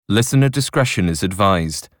Listener discretion is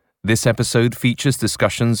advised. This episode features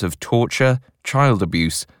discussions of torture, child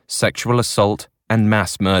abuse, sexual assault, and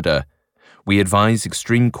mass murder. We advise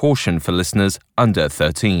extreme caution for listeners under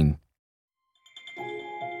 13.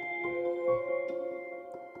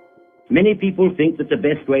 Many people think that the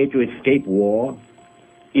best way to escape war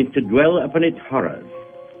is to dwell upon its horrors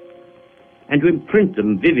and to imprint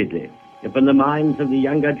them vividly upon the minds of the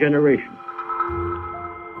younger generation.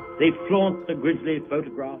 They flaunt the grisly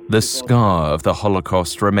photographs. The scar of the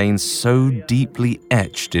Holocaust remains so deeply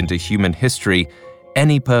etched into human history,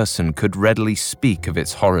 any person could readily speak of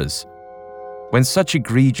its horrors. When such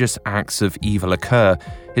egregious acts of evil occur,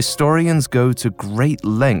 historians go to great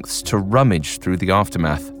lengths to rummage through the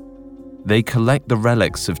aftermath. They collect the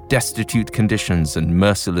relics of destitute conditions and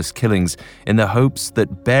merciless killings in the hopes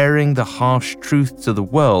that bearing the harsh truth to the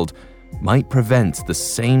world might prevent the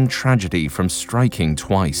same tragedy from striking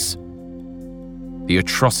twice. The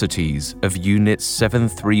atrocities of Unit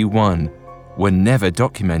 731 were never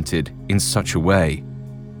documented in such a way.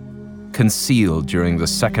 Concealed during the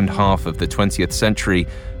second half of the 20th century,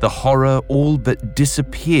 the horror all but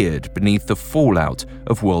disappeared beneath the fallout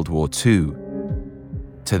of World War II.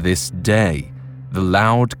 To this day, the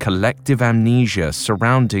loud collective amnesia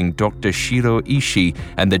surrounding Dr. Shiro Ishii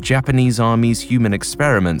and the Japanese Army's human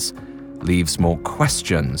experiments leaves more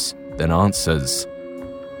questions than answers.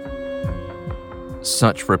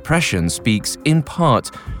 Such repression speaks in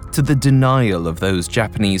part to the denial of those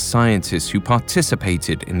Japanese scientists who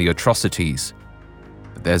participated in the atrocities.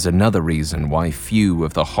 But there's another reason why few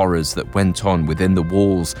of the horrors that went on within the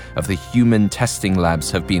walls of the human testing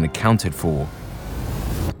labs have been accounted for.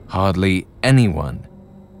 Hardly anyone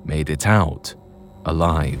made it out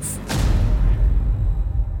alive.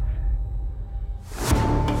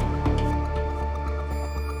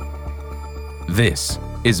 This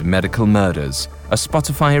is Medical Murders, a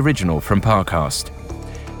Spotify original from Parcast.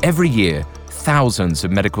 Every year, thousands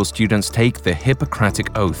of medical students take the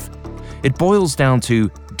Hippocratic Oath. It boils down to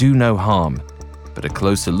do no harm, but a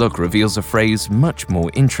closer look reveals a phrase much more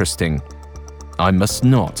interesting. I must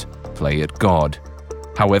not play at God.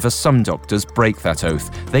 However, some doctors break that oath.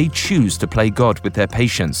 They choose to play God with their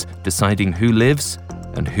patients, deciding who lives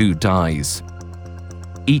and who dies.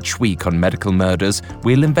 Each week on Medical Murders,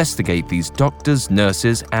 we'll investigate these doctors,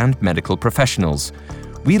 nurses, and medical professionals.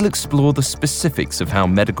 We'll explore the specifics of how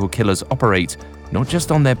medical killers operate, not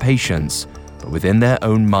just on their patients, but within their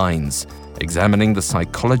own minds, examining the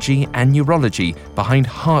psychology and neurology behind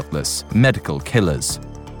heartless medical killers.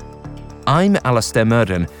 I'm Alastair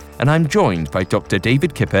Murden, and I'm joined by Dr.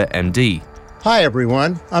 David Kipper, MD. Hi,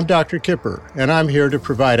 everyone. I'm Dr. Kipper, and I'm here to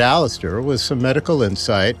provide Alastair with some medical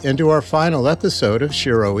insight into our final episode of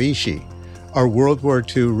Shiro Ishii, our World War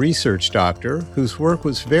II research doctor whose work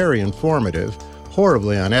was very informative,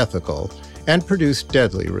 horribly unethical, and produced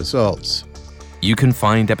deadly results. You can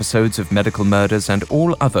find episodes of Medical Murders and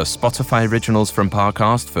all other Spotify originals from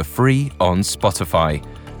Parcast for free on Spotify.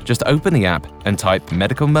 Just open the app and type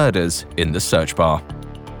Medical Murders in the search bar.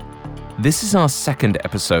 This is our second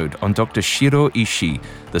episode on Dr. Shiro Ishii,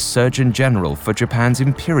 the Surgeon General for Japan's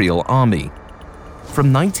Imperial Army.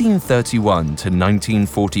 From 1931 to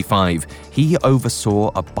 1945, he oversaw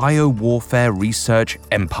a biowarfare research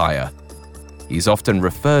empire. He's often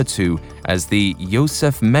referred to as the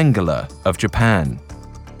Joseph Mengele of Japan.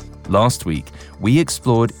 Last week, we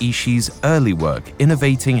explored Ishii's early work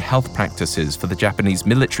innovating health practices for the Japanese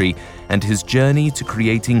military and his journey to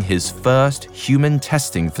creating his first human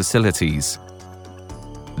testing facilities.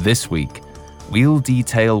 This week, we'll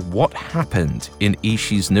detail what happened in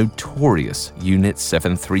Ishii's notorious Unit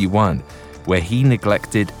 731, where he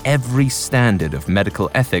neglected every standard of medical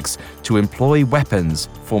ethics to employ weapons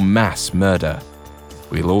for mass murder.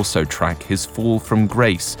 We'll also track his fall from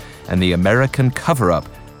grace and the American cover-up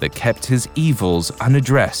that kept his evils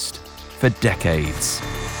unaddressed for decades.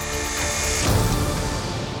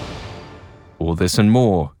 All this and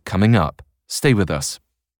more coming up. Stay with us.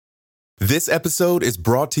 This episode is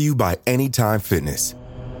brought to you by Anytime Fitness.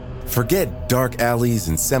 Forget dark alleys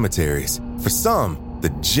and cemeteries. For some, the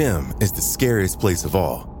gym is the scariest place of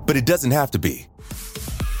all, but it doesn't have to be.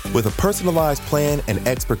 With a personalized plan and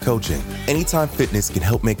expert coaching, Anytime Fitness can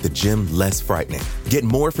help make the gym less frightening. Get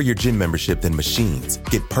more for your gym membership than machines.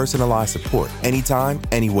 Get personalized support anytime,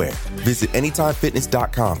 anywhere. Visit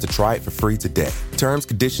AnytimeFitness.com to try it for free today. Terms,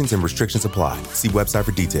 conditions, and restrictions apply. See website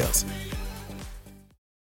for details.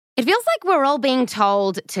 It feels like we're all being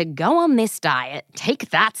told to go on this diet, take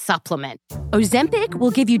that supplement. Ozempic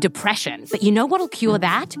will give you depression, but you know what'll cure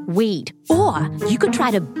that? Weed. Or you could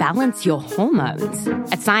try to balance your hormones.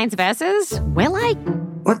 At Science Versus, we're like,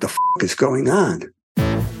 what the f*** is going on?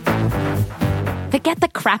 Forget the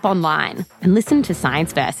crap online and listen to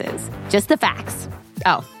Science Versus. Just the facts.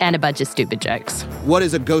 Oh, and a bunch of stupid jokes. What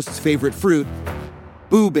is a ghost's favorite fruit?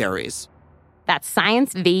 Blueberries. That's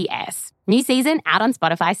Science VS. New season out on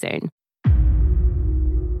Spotify soon.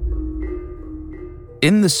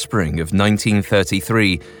 In the spring of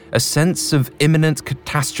 1933, a sense of imminent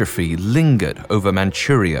catastrophe lingered over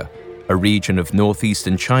Manchuria, a region of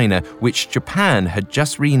northeastern China which Japan had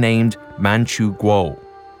just renamed Manchu-Kuo.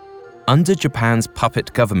 Under Japan's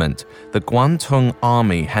puppet government, the Guangdong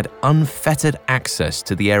Army had unfettered access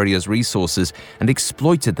to the area's resources and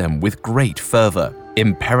exploited them with great fervor,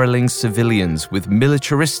 imperiling civilians with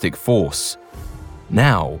militaristic force.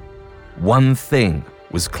 Now, one thing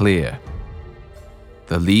was clear.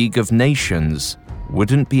 The League of Nations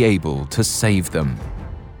wouldn't be able to save them.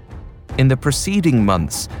 In the preceding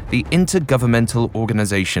months, the Intergovernmental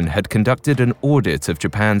Organization had conducted an audit of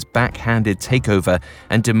Japan's backhanded takeover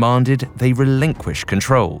and demanded they relinquish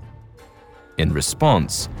control. In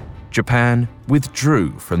response, Japan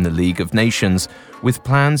withdrew from the League of Nations with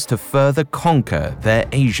plans to further conquer their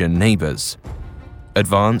Asian neighbors.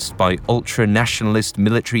 Advanced by ultra-nationalist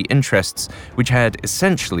military interests which had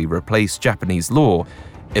essentially replaced Japanese law,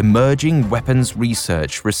 emerging weapons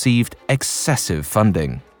research received excessive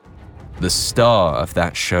funding. The star of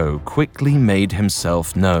that show quickly made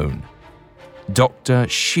himself known: Dr.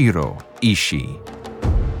 Shiro Ishii.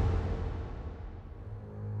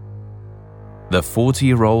 The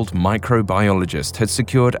 40-year-old microbiologist had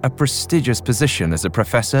secured a prestigious position as a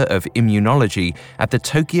professor of immunology at the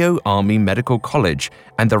Tokyo Army Medical College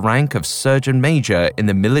and the rank of Surgeon Major in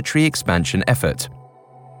the military expansion effort.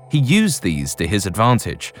 He used these to his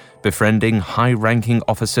advantage, befriending high-ranking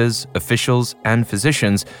officers, officials, and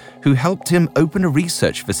physicians who helped him open a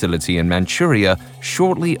research facility in Manchuria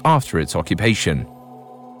shortly after its occupation.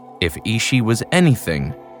 If Ishii was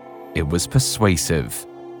anything, it was persuasive.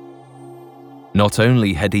 Not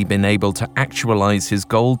only had he been able to actualize his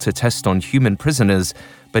goal to test on human prisoners,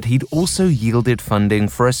 but he'd also yielded funding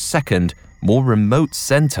for a second, more remote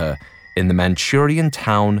center in the Manchurian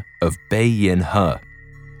town of Beiyinhe.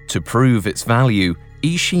 To prove its value,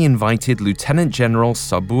 Ishii invited Lieutenant General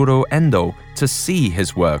Saburo Endo to see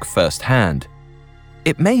his work firsthand.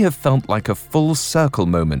 It may have felt like a full circle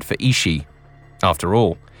moment for Ishii. After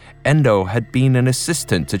all, Endo had been an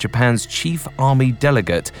assistant to Japan's chief army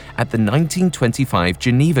delegate at the 1925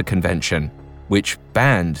 Geneva Convention, which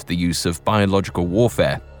banned the use of biological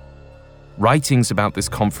warfare. Writings about this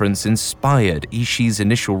conference inspired Ishii's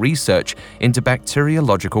initial research into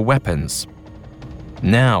bacteriological weapons.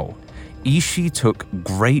 Now, Ishii took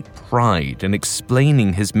great pride in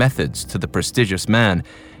explaining his methods to the prestigious man,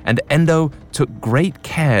 and Endo took great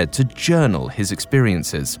care to journal his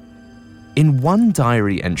experiences. In one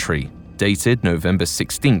diary entry, dated November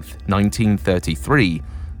 16, 1933,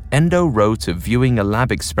 Endo wrote of viewing a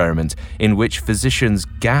lab experiment in which physicians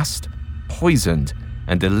gassed, poisoned,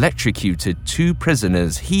 and electrocuted 2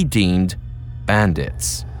 prisoners he deemed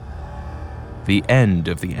bandits. The end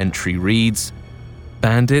of the entry reads,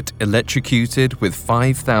 "Bandit electrocuted with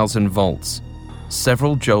 5,000 volts.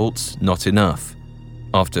 Several jolts not enough.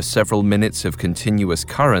 After several minutes of continuous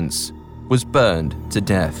currents, was burned to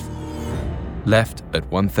death. Left at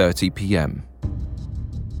 1:30 p.m.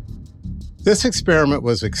 This experiment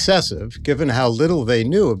was excessive given how little they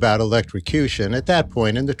knew about electrocution at that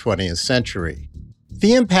point in the 20th century.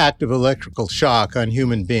 The impact of electrical shock on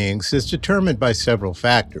human beings is determined by several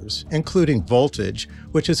factors, including voltage,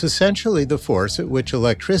 which is essentially the force at which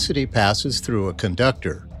electricity passes through a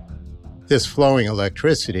conductor. This flowing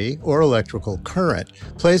electricity, or electrical current,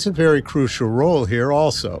 plays a very crucial role here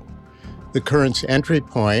also. The current's entry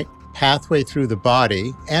point, pathway through the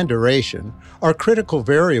body, and duration are critical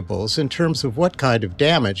variables in terms of what kind of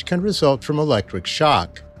damage can result from electric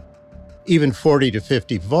shock. Even 40 to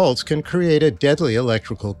 50 volts can create a deadly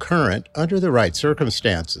electrical current under the right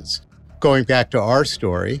circumstances. Going back to our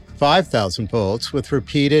story, 5,000 volts with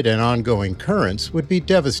repeated and ongoing currents would be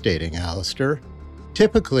devastating, Alistair.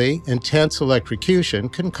 Typically, intense electrocution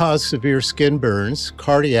can cause severe skin burns,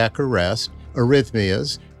 cardiac arrest,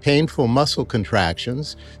 arrhythmias, painful muscle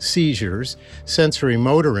contractions, seizures, sensory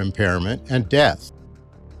motor impairment, and death.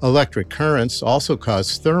 Electric currents also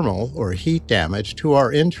cause thermal or heat damage to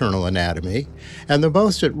our internal anatomy, and the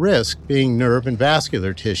most at risk being nerve and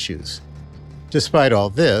vascular tissues. Despite all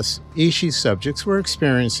this, Ishii's subjects were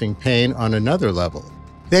experiencing pain on another level.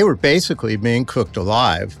 They were basically being cooked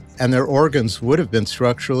alive, and their organs would have been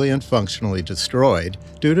structurally and functionally destroyed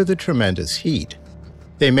due to the tremendous heat.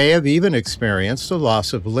 They may have even experienced a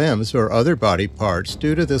loss of limbs or other body parts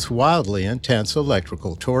due to this wildly intense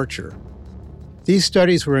electrical torture. These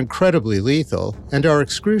studies were incredibly lethal and are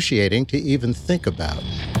excruciating to even think about.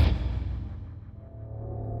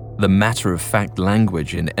 The matter-of-fact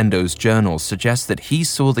language in Endo's journal suggests that he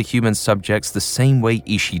saw the human subjects the same way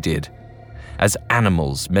Ishii did, as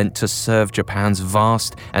animals meant to serve Japan's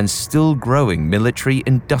vast and still growing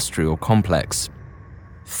military-industrial complex.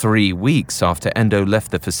 3 weeks after Endo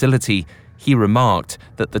left the facility, he remarked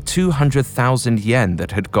that the 200,000 yen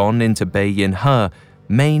that had gone into Bei-Yin-He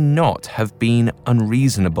may not have been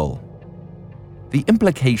unreasonable. The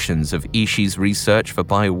implications of Ishii's research for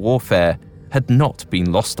biowarfare had not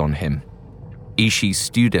been lost on him. Ishii's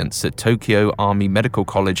students at Tokyo Army Medical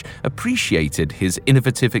College appreciated his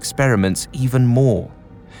innovative experiments even more.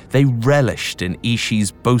 They relished in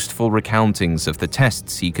Ishii's boastful recountings of the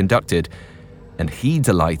tests he conducted, and he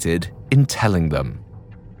delighted in telling them.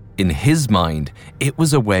 In his mind, it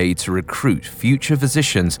was a way to recruit future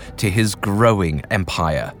physicians to his growing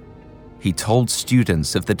empire. He told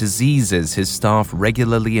students of the diseases his staff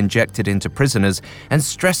regularly injected into prisoners and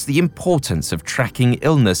stressed the importance of tracking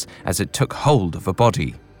illness as it took hold of a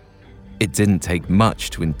body. It didn't take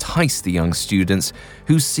much to entice the young students,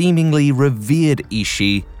 who seemingly revered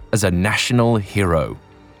Ishii as a national hero.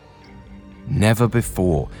 Never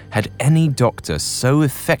before had any doctor so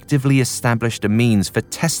effectively established a means for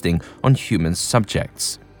testing on human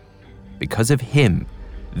subjects. Because of him,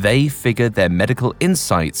 they figured their medical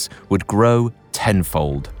insights would grow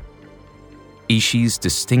tenfold. Ishii's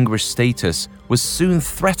distinguished status was soon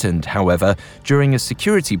threatened, however, during a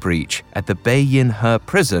security breach at the Bei-Yin-He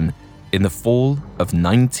prison in the fall of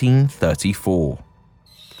 1934.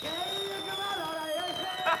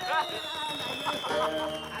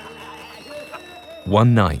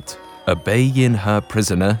 One night, a Bei-Yin-He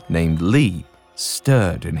prisoner named Lee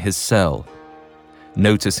stirred in his cell.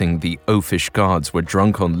 Noticing the oafish guards were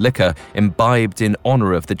drunk on liquor imbibed in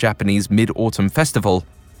honor of the Japanese Mid-Autumn Festival,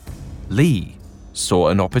 Lee saw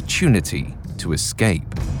an opportunity to escape.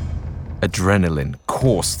 Adrenaline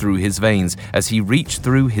coursed through his veins as he reached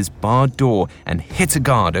through his barred door and hit a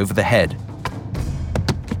guard over the head.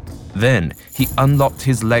 Then he unlocked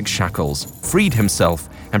his leg shackles, freed himself,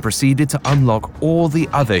 and proceeded to unlock all the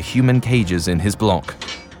other human cages in his block.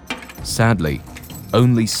 Sadly,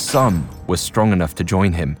 only some were strong enough to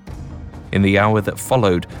join him. In the hour that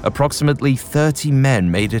followed, approximately 30 men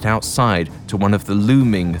made it outside to one of the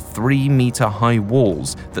looming 3-meter-high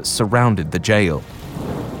walls that surrounded the jail.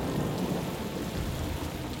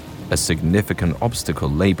 A significant obstacle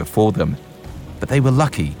lay before them, but they were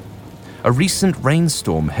lucky. A recent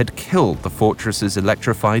rainstorm had killed the fortress's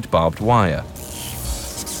electrified barbed wire.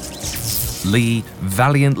 Lee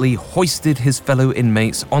valiantly hoisted his fellow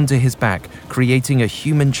inmates onto his back, creating a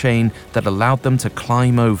human chain that allowed them to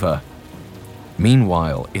climb over.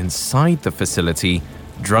 Meanwhile, inside the facility,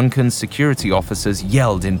 drunken security officers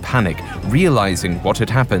yelled in panic, realizing what had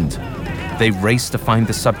happened. They raced to find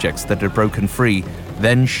the subjects that had broken free,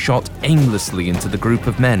 then shot aimlessly into the group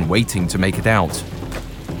of men waiting to make it out.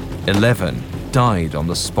 11 died on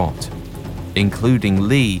the spot, including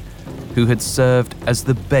Lee, who had served as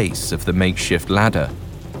the base of the makeshift ladder.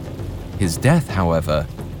 His death, however,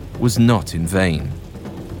 was not in vain.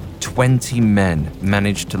 20 men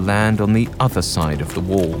managed to land on the other side of the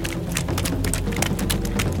wall.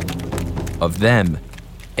 Of them,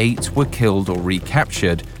 8 were killed or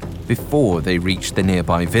recaptured before they reached the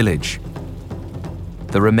nearby village.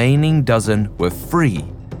 The remaining dozen were free,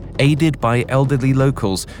 aided by elderly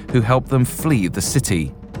locals who helped them flee the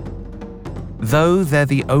city. Though they're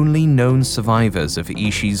the only known survivors of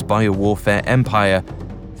Ishii's biowarfare empire,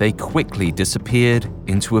 they quickly disappeared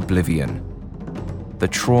into oblivion. The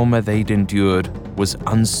trauma they'd endured was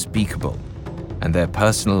unspeakable, and their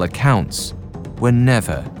personal accounts were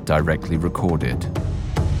never directly recorded.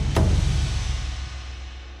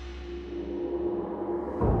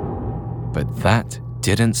 But that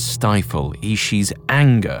didn't stifle Ishii's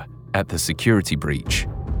anger at the security breach.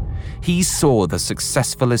 He saw the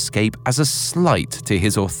successful escape as a slight to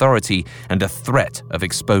his authority and a threat of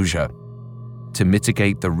exposure. To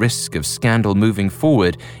mitigate the risk of scandal moving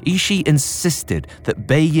forward, Ishii insisted that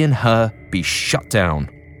Bei-Yin-He be shut down.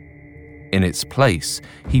 In its place,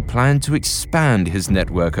 he planned to expand his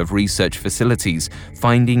network of research facilities,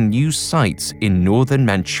 finding new sites in northern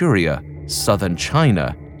Manchuria, southern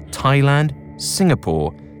China, Thailand,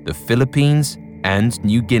 Singapore, the Philippines, and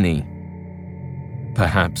New Guinea.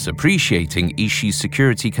 Perhaps appreciating Ishii's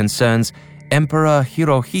security concerns, Emperor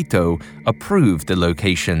Hirohito approved the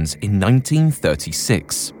locations in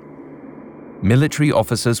 1936. Military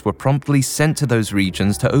officers were promptly sent to those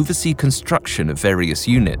regions to oversee construction of various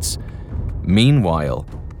units. Meanwhile,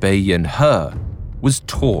 Bei-Yin-He was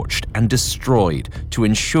torched and destroyed to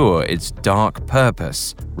ensure its dark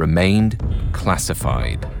purpose remained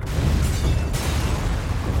classified.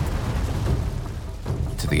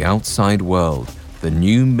 To the outside world, the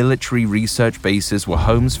new military research bases were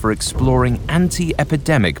homes for exploring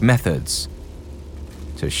anti-epidemic methods.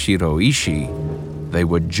 To Shiro Ishii, they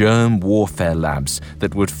were germ warfare labs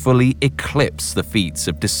that would fully eclipse the feats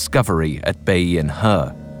of discovery at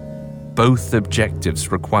Bai-in-He. Both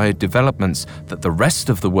objectives required developments that the rest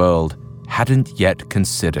of the world hadn't yet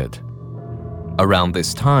considered. Around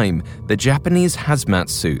this time, the Japanese hazmat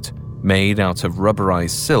suit, made out of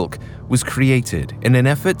rubberized silk, was created in an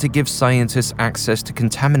effort to give scientists access to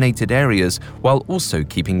contaminated areas while also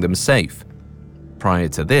keeping them safe. Prior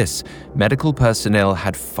to this, medical personnel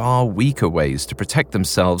had far weaker ways to protect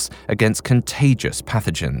themselves against contagious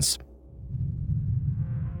pathogens.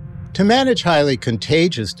 To manage highly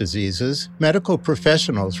contagious diseases, medical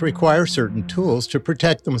professionals require certain tools to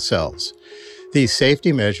protect themselves. These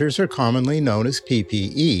safety measures are commonly known as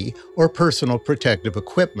PPE, or personal protective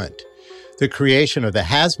equipment. The creation of the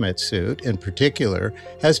hazmat suit, in particular,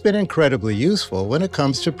 has been incredibly useful when it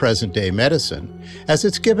comes to present-day medicine, as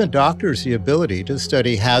it's given doctors the ability to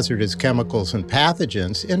study hazardous chemicals and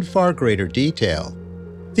pathogens in far greater detail.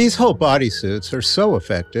 These whole-body suits are so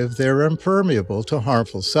effective they're impermeable to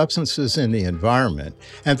harmful substances in the environment,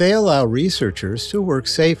 and they allow researchers to work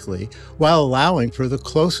safely while allowing for the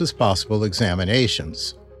closest possible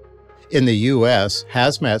examinations. In the U.S.,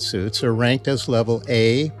 hazmat suits are ranked as level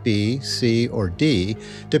A, B, C, or D,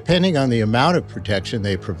 depending on the amount of protection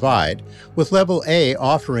they provide, with level A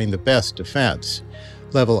offering the best defense.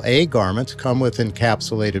 Level A garments come with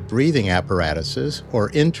encapsulated breathing apparatuses, or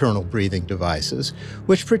internal breathing devices,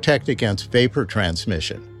 which protect against vapor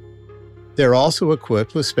transmission. They're also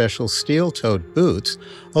equipped with special steel-toed boots,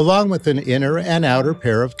 along with an inner and outer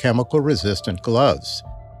pair of chemical-resistant gloves.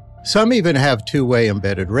 Some even have two-way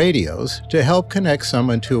embedded radios to help connect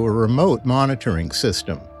someone to a remote monitoring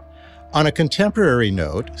system. On a contemporary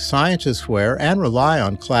note, scientists wear and rely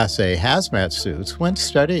on Class A hazmat suits when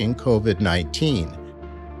studying COVID-19.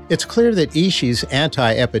 It's clear that Ishii's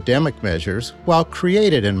anti-epidemic measures, while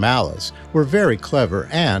created in malice, were very clever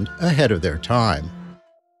and ahead of their time.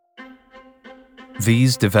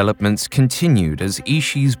 These developments continued as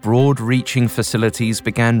Ishii's broad-reaching facilities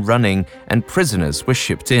began running and prisoners were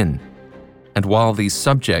shipped in. And while these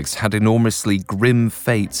subjects had enormously grim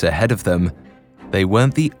fates ahead of them, they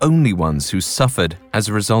weren't the only ones who suffered as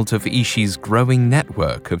a result of Ishii's growing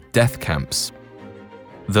network of death camps.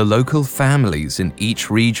 The local families in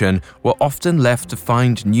each region were often left to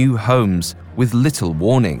find new homes with little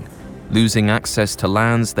warning, losing access to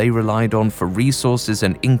lands they relied on for resources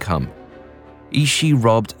and income. Ishii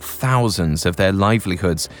robbed thousands of their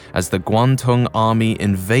livelihoods as the Guangdong army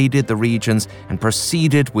invaded the regions and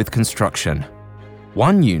proceeded with construction.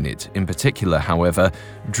 One unit in particular, however,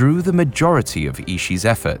 drew the majority of Ishii's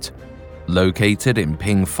effort. Located in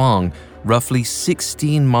Pingfang, roughly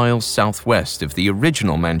 16 miles southwest of the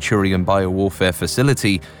original Manchurian biowarfare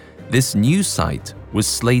facility, this new site was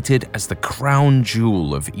slated as the crown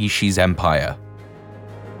jewel of Ishii's empire.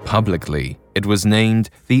 Publicly, it was named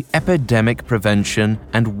the Epidemic Prevention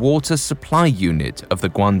and Water Supply Unit of the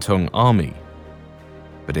Guangdong Army,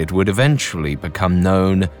 but it would eventually become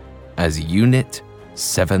known as Unit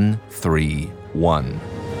 731.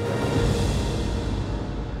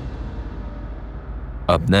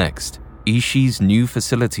 Up next, Ishii's new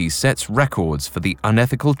facility sets records for the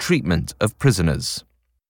unethical treatment of prisoners.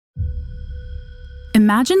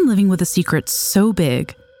 Imagine living with a secret so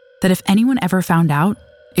big that if anyone ever found out,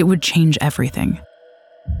 it would change everything.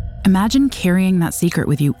 Imagine carrying that secret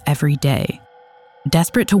with you every day,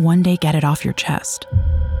 desperate to one day get it off your chest.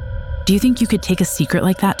 Do you think you could take a secret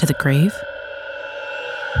like that to the grave?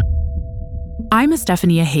 I'm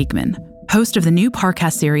Estefania Hageman, host of the new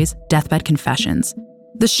podcast series, Deathbed Confessions,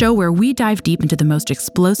 the show where we dive deep into the most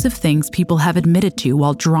explosive things people have admitted to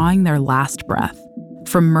while drawing their last breath.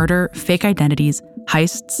 From murder, fake identities,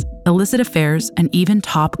 heists, illicit affairs, and even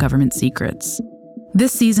top government secrets.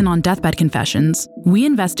 This season on Deathbed Confessions, we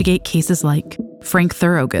investigate cases like Frank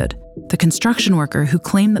Thorogood, the construction worker who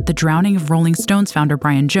claimed that the drowning of Rolling Stones founder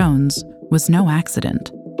Brian Jones was no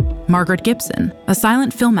accident. Margaret Gibson, a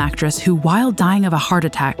silent film actress who, while dying of a heart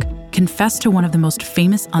attack, confessed to one of the most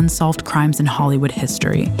famous unsolved crimes in Hollywood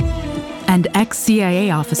history. And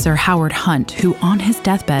ex-CIA officer Howard Hunt, who on his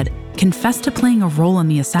deathbed confessed to playing a role in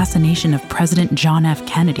the assassination of President John F.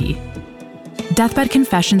 Kennedy. Deathbed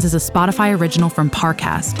Confessions is a Spotify original from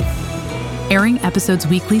Parcast, airing episodes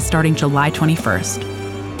weekly starting July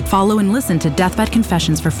 21st. Follow and listen to Deathbed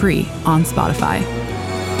Confessions for free on Spotify.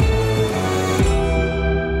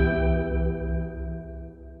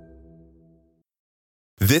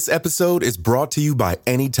 This episode is brought to you by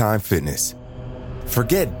Anytime Fitness.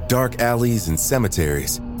 Forget dark alleys and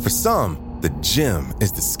cemeteries. For some, the gym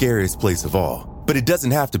is the scariest place of all, but it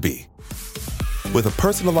doesn't have to be. With a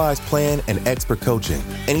personalized plan and expert coaching,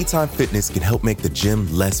 Anytime Fitness can help make the gym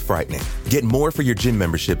less frightening. Get more for your gym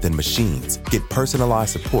membership than machines. Get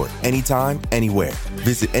personalized support anytime, anywhere.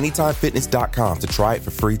 Visit AnytimeFitness.com to try it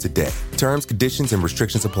for free today. Terms, conditions, and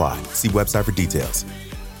restrictions apply. See website for details.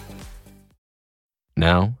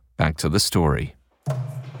 Now, back to the story.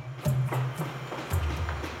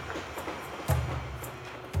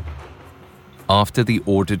 After the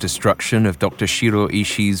ordered destruction of Dr. Shiro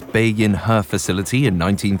Ishii's Beijing-He facility in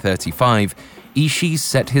 1935, Ishii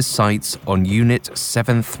set his sights on Unit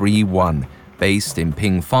 731, based in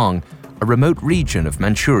Pingfang, a remote region of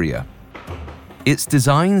Manchuria. Its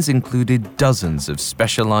designs included dozens of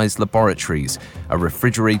specialized laboratories, a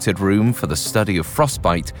refrigerated room for the study of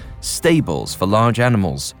frostbite, stables for large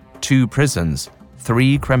animals, 2 prisons,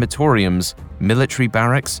 3 crematoriums, military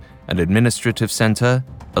barracks, an administrative center,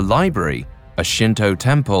 a library, a Shinto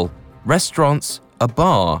temple, restaurants, a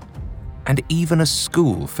bar, and even a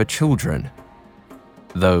school for children.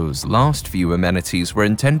 Those last few amenities were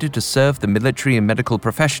intended to serve the military and medical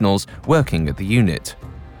professionals working at the unit.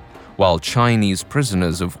 While Chinese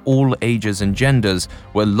prisoners of all ages and genders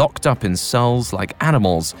were locked up in cells like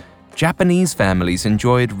animals, Japanese families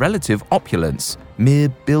enjoyed relative opulence mere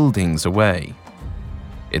buildings away.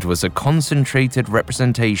 It was a concentrated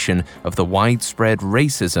representation of the widespread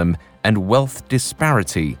racism and wealth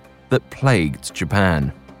disparity that plagued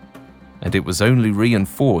Japan. And it was only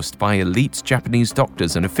reinforced by elite Japanese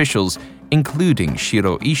doctors and officials, including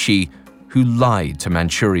Shiro Ishii, who lied to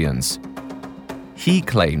Manchurians. He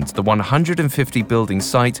claimed the 150-building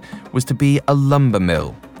site was to be a lumber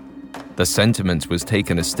mill. The sentiment was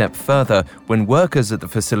taken a step further when workers at the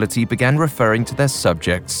facility began referring to their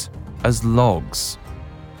subjects as logs.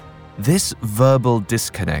 This verbal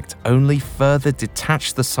disconnect only further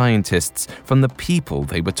detached the scientists from the people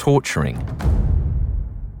they were torturing.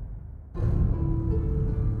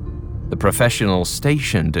 The professionals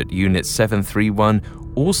stationed at Unit 731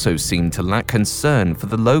 also seemed to lack concern for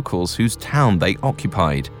the locals whose town they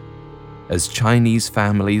occupied. As Chinese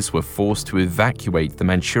families were forced to evacuate the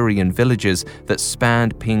Manchurian villages that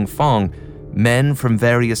spanned Pingfang, men from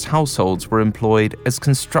various households were employed as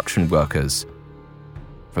construction workers.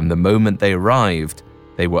 From the moment they arrived,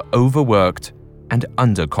 they were overworked and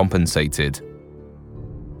undercompensated.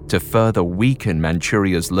 To further weaken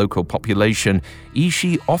Manchuria's local population,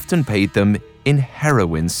 Ishii often paid them in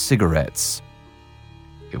heroin cigarettes.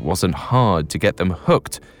 It wasn't hard to get them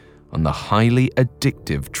hooked on the highly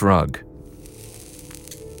addictive drug.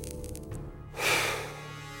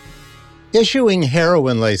 Issuing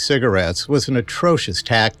heroin-laced cigarettes was an atrocious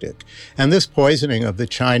tactic, and this poisoning of the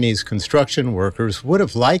Chinese construction workers would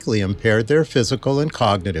have likely impaired their physical and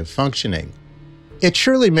cognitive functioning. It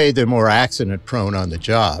surely made them more accident-prone on the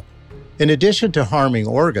job. In addition to harming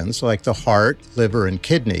organs like the heart, liver, and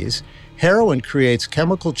kidneys, heroin creates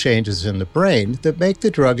chemical changes in the brain that make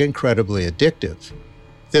the drug incredibly addictive.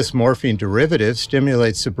 This morphine derivative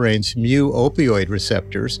stimulates the brain's mu-opioid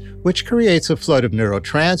receptors, which creates a flood of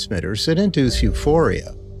neurotransmitters that induce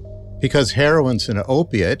euphoria. Because heroin's an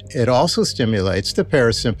opiate, it also stimulates the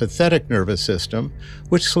parasympathetic nervous system,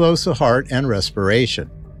 which slows the heart and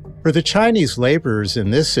respiration. For the Chinese laborers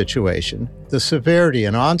in this situation, the severity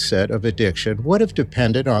and onset of addiction would have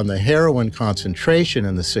depended on the heroin concentration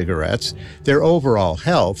in the cigarettes, their overall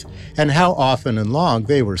health, and how often and long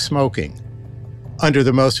they were smoking. Under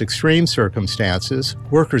the most extreme circumstances,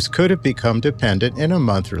 workers could have become dependent in a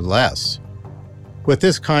month or less. With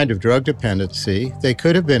this kind of drug dependency, they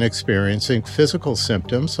could have been experiencing physical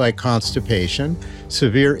symptoms like constipation,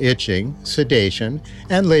 severe itching, sedation,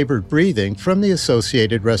 and labored breathing from the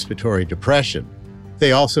associated respiratory depression.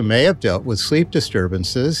 They also may have dealt with sleep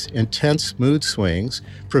disturbances, intense mood swings,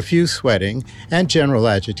 profuse sweating, and general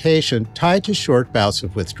agitation tied to short bouts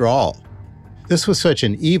of withdrawal. This was such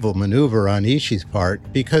an evil maneuver on Ishii's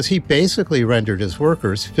part because he basically rendered his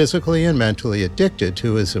workers physically and mentally addicted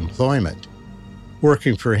to his employment.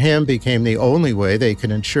 Working for him became the only way they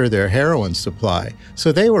could ensure their heroin supply,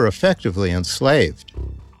 so they were effectively enslaved.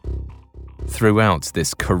 Throughout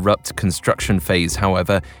this corrupt construction phase,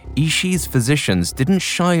 however, Ishii's physicians didn't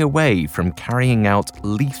shy away from carrying out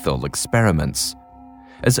lethal experiments.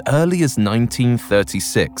 As early as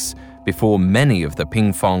 1936, before many of the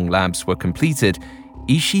Pingfang labs were completed,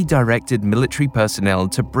 Ishii directed military personnel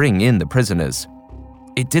to bring in the prisoners.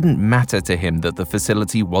 It didn't matter to him that the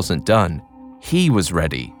facility wasn't done. He was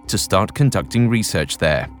ready to start conducting research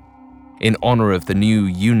there. In honor of the new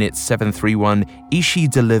Unit 731, Ishii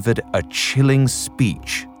delivered a chilling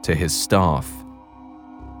speech to his staff.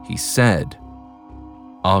 He said,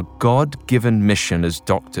 "Our God-given mission as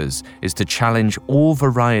doctors is to challenge all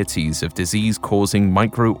varieties of disease-causing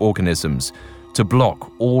microorganisms, to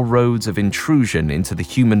block all roads of intrusion into the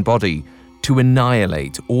human body, to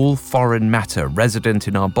annihilate all foreign matter resident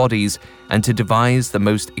in our bodies, and to devise the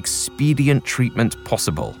most expedient treatment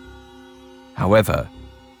possible. However,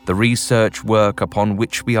 the research work upon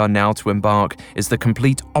which we are now to embark is the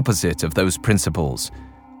complete opposite of those principles,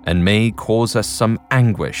 and may cause us some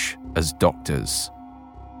anguish as doctors."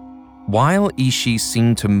 While Ishii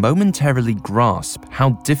seemed to momentarily grasp how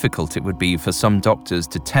difficult it would be for some doctors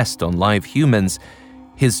to test on live humans,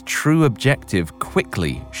 his true objective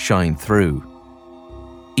quickly shined through.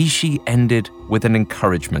 Ishii ended with an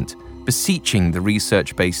encouragement, beseeching the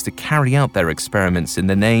research base to carry out their experiments in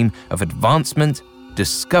the name of advancement,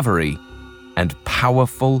 discovery, and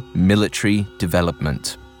powerful military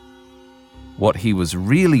development. What he was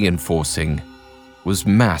really enforcing was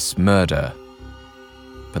mass murder.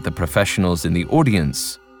 But the professionals in the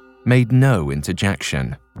audience made no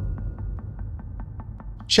interjection.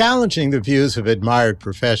 Challenging the views of admired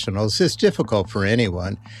professionals is difficult for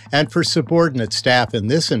anyone, and for subordinate staff in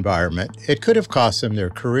this environment, it could have cost them their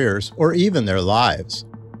careers or even their lives.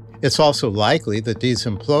 It's also likely that these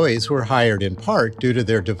employees were hired in part due to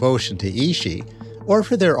their devotion to Ishii, or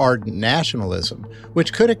for their ardent nationalism,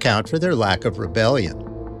 which could account for their lack of rebellion.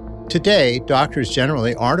 Today, doctors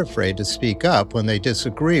generally aren't afraid to speak up when they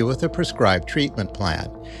disagree with a prescribed treatment plan,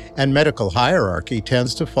 and medical hierarchy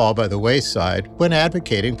tends to fall by the wayside when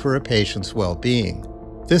advocating for a patient's well-being.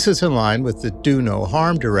 This is in line with the Do No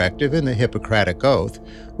Harm directive in the Hippocratic Oath,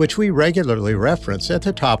 which we regularly reference at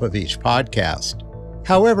the top of each podcast.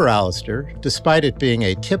 However, Alistair, despite it being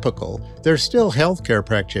atypical, there are still healthcare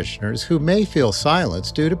practitioners who may feel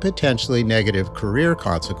silenced due to potentially negative career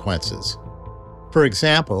consequences. For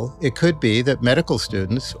example, it could be that medical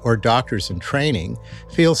students or doctors in training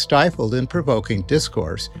feel stifled in provoking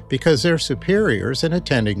discourse because their superiors and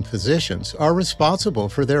attending physicians are responsible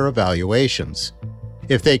for their evaluations.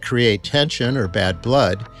 If they create tension or bad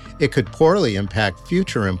blood, it could poorly impact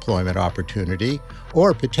future employment opportunity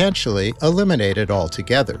or potentially eliminate it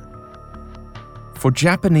altogether. For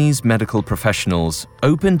Japanese medical professionals,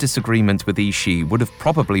 open disagreement with Ishii would have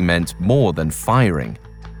probably meant more than firing.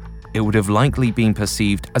 It would have likely been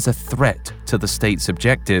perceived as a threat to the state's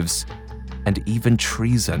objectives and even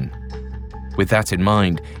treason. With that in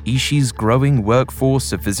mind, Ishii's growing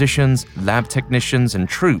workforce of physicians, lab technicians, and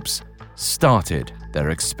troops started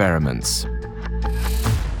their experiments.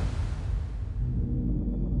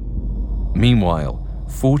 Meanwhile,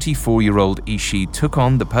 44-year-old Ishii took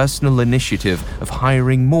on the personal initiative of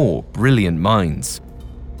hiring more brilliant minds.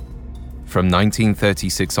 From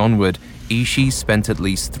 1936 onward, Ishii spent at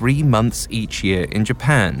least 3 months each year in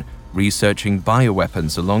Japan researching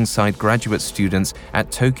bioweapons alongside graduate students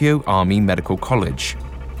at Tokyo Army Medical College.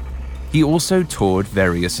 He also toured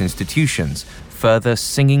various institutions, further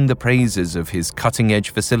singing the praises of his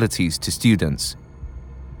cutting-edge facilities to students.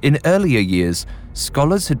 In earlier years,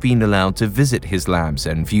 scholars had been allowed to visit his labs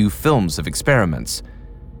and view films of experiments,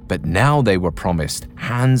 but now they were promised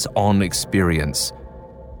hands-on experience.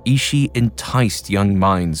 Ishii enticed young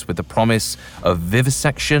minds with the promise of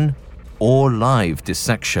vivisection or live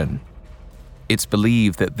dissection. It's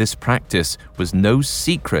believed that this practice was no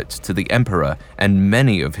secret to the emperor and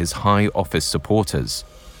many of his high office supporters.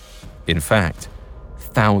 In fact,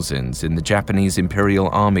 thousands in the Japanese Imperial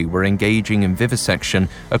Army were engaging in vivisection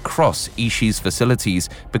across Ishii's facilities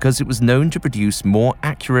because it was known to produce more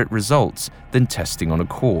accurate results than testing on a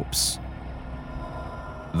corpse.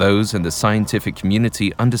 Those in the scientific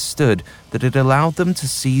community understood that it allowed them to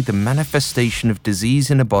see the manifestation of disease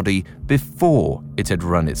in a body before it had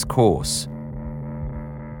run its course.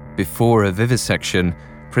 Before a vivisection,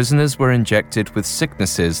 prisoners were injected with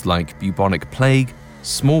sicknesses like bubonic plague,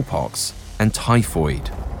 smallpox, and typhoid.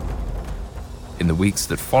 In the weeks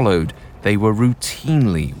that followed, they were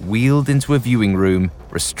routinely wheeled into a viewing room,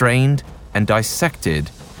 restrained, and dissected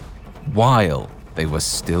while they were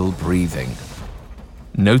still breathing.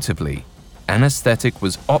 Notably, anesthetic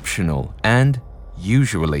was optional and,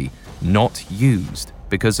 usually, not used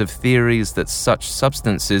because of theories that such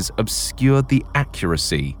substances obscured the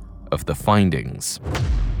accuracy of the findings.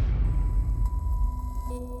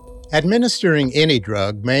 Administering any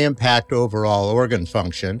drug may impact overall organ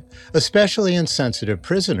function, especially in sensitive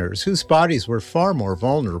prisoners whose bodies were far more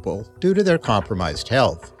vulnerable due to their compromised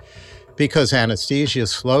health. Because anesthesia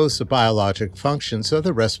slows the biologic functions of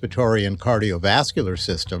the respiratory and cardiovascular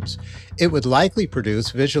systems, it would likely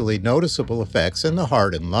produce visually noticeable effects in the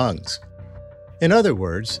heart and lungs. In other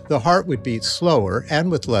words, the heart would beat slower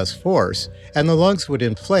and with less force, and the lungs would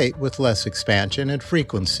inflate with less expansion and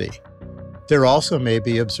frequency. There also may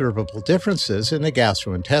be observable differences in the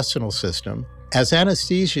gastrointestinal system, as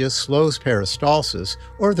anesthesia slows peristalsis,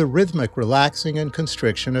 or the rhythmic relaxing and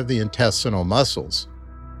constriction of the intestinal muscles.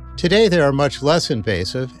 Today, there are much less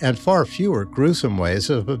invasive and far fewer gruesome ways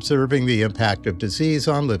of observing the impact of disease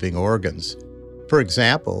on living organs. For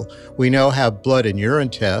example, we now have blood and urine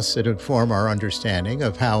tests that inform our understanding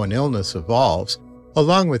of how an illness evolves,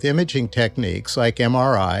 along with imaging techniques like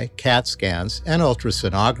MRI, CAT scans, and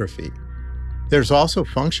ultrasonography. There's also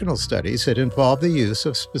functional studies that involve the use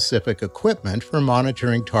of specific equipment for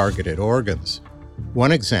monitoring targeted organs.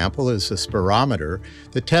 One example is the spirometer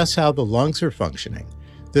that tests how the lungs are functioning.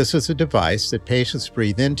 This is a device that patients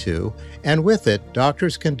breathe into, and with it,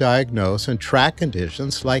 doctors can diagnose and track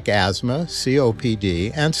conditions like asthma,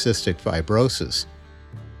 COPD, and cystic fibrosis.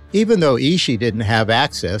 Even though Ishii didn't have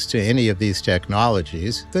access to any of these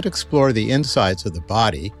technologies that explore the insides of the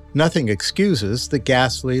body, nothing excuses the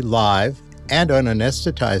ghastly, live, and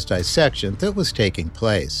unanesthetized dissection that was taking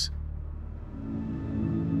place.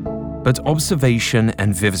 But observation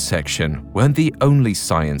and vivisection weren't the only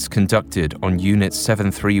science conducted on Unit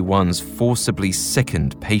 731's forcibly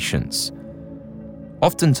sickened patients.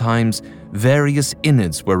 Oftentimes, various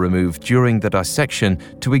innards were removed during the dissection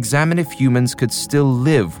to examine if humans could still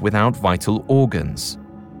live without vital organs.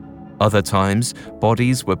 Other times,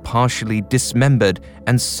 bodies were partially dismembered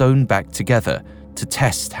and sewn back together to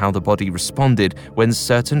test how the body responded when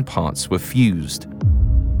certain parts were fused.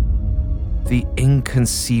 The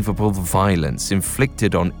inconceivable violence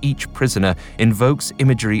inflicted on each prisoner invokes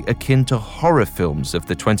imagery akin to horror films of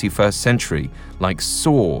the 21st century, like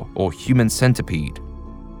Saw or Human Centipede.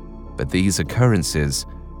 But these occurrences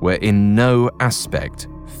were in no aspect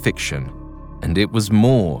fiction, and it was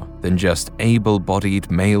more than just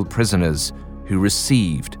able-bodied male prisoners who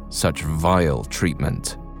received such vile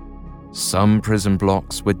treatment. Some prison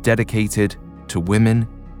blocks were dedicated to women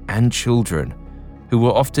and children, who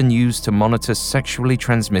were often used to monitor sexually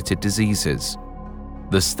transmitted diseases.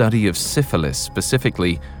 The study of syphilis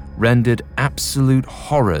specifically rendered absolute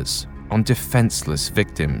horrors on defenseless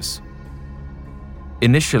victims.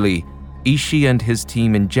 Initially, Ishii and his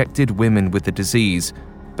team injected women with the disease,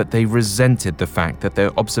 but they resented the fact that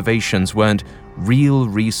their observations weren't real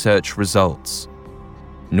research results.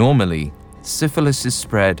 Normally, syphilis is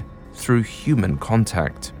spread through human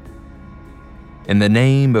contact. In the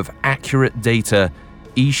name of accurate data,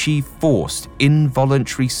 Ishii forced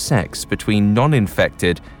involuntary sex between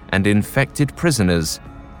non-infected and infected prisoners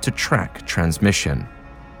to track transmission.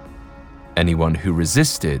 Anyone who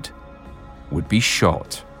resisted would be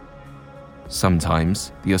shot.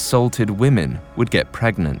 Sometimes the assaulted women would get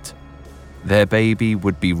pregnant. Their baby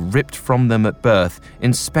would be ripped from them at birth,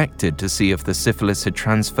 inspected to see if the syphilis had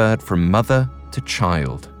transferred from mother to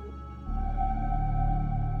child.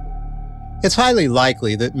 It's highly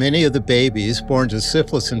likely that many of the babies born to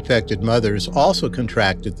syphilis-infected mothers also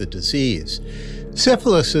contracted the disease.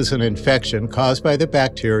 Syphilis is an infection caused by the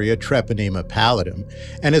bacteria Treponema pallidum,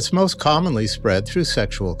 and it's most commonly spread through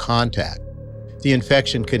sexual contact. The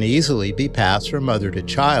infection can easily be passed from mother to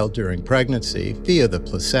child during pregnancy via the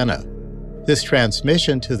placenta. This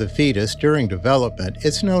transmission to the fetus during development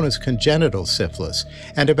is known as congenital syphilis,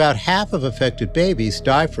 and about half of affected babies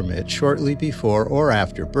die from it shortly before or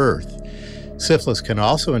after birth. Syphilis can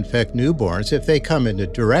also infect newborns if they come into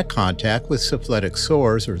direct contact with syphilitic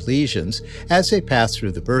sores or lesions as they pass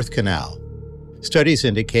through the birth canal. Studies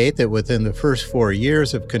indicate that within the first 4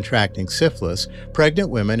 years of contracting syphilis,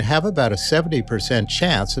 pregnant women have about a 70%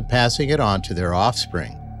 chance of passing it on to their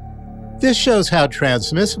offspring. This shows how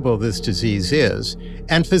transmissible this disease is,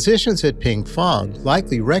 and physicians at Pingfang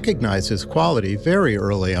likely recognize its quality very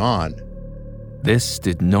early on. This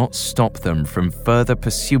did not stop them from further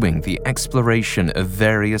pursuing the exploration of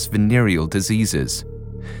various venereal diseases.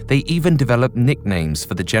 They even developed nicknames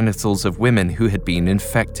for the genitals of women who had been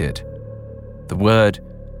infected. The word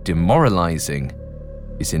demoralizing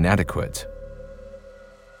is inadequate.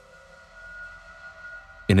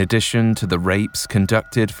 In addition to the rapes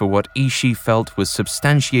conducted for what Ishii felt was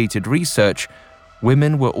substantiated research,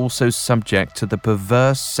 women were also subject to the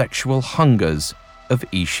perverse sexual hungers of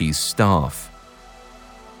Ishii's staff.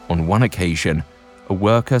 On one occasion, a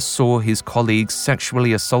worker saw his colleagues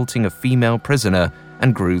sexually assaulting a female prisoner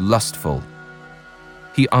and grew lustful.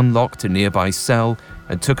 He unlocked a nearby cell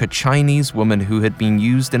and took a Chinese woman who had been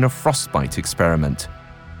used in a frostbite experiment.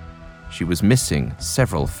 she was missing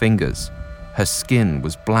several fingers. Her skin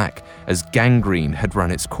was black as gangrene had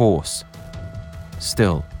run its course.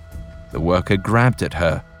 Still, the worker grabbed at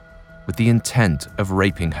her with the intent of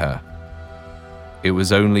raping her. It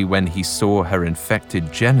was only when he saw her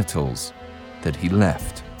infected genitals that he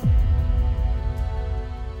left.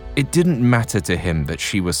 It didn't matter to him that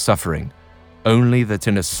she was suffering, only that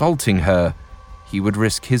in assaulting her, he would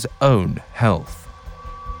risk his own health.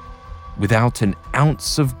 Without an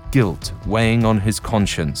ounce of guilt weighing on his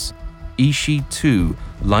conscience, Ishii too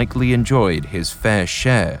likely enjoyed his fair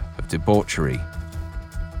share of debauchery.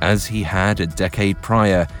 As he had a decade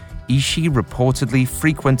prior, Ishii reportedly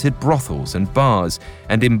frequented brothels and bars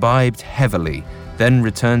and imbibed heavily, then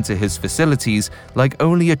returned to his facilities like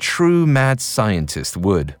only a true mad scientist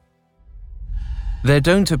would. There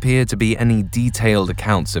don't appear to be any detailed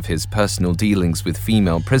accounts of his personal dealings with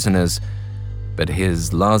female prisoners, but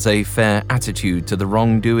his laissez-faire attitude to the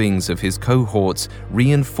wrongdoings of his cohorts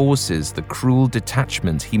reinforces the cruel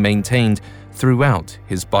detachment he maintained throughout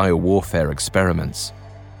his biowarfare experiments.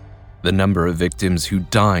 The number of victims who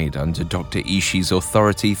died under Dr. Ishii's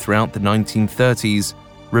authority throughout the 1930s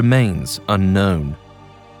remains unknown.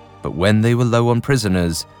 But when they were low on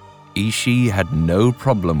prisoners, Ishii had no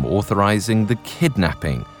problem authorizing the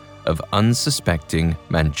kidnapping of unsuspecting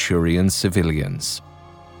Manchurian civilians.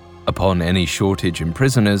 Upon any shortage in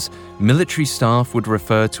prisoners, military staff would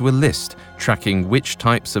refer to a list tracking which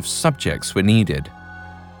types of subjects were needed.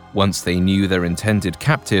 Once they knew their intended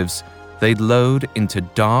captives, they'd load into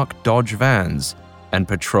dark Dodge vans and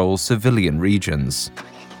patrol civilian regions.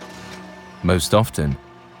 Most often,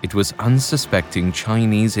 it was unsuspecting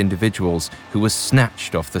Chinese individuals who were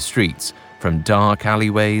snatched off the streets from dark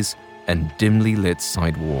alleyways and dimly lit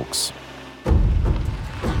sidewalks.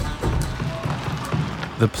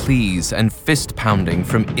 The pleas and fist-pounding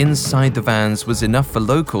from inside the vans was enough for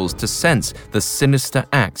locals to sense the sinister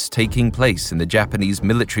acts taking place in the Japanese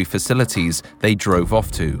military facilities they drove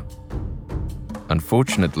off to.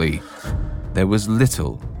 Unfortunately, there was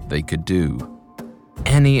little they could do.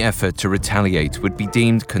 Any effort to retaliate would be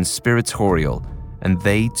deemed conspiratorial, and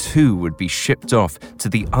they too would be shipped off to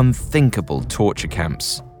the unthinkable torture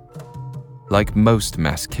camps. Like most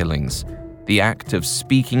mass killings, the act of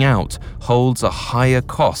speaking out holds a higher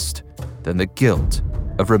cost than the guilt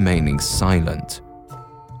of remaining silent.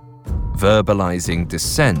 Verbalizing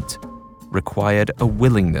dissent required a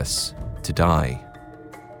willingness to die.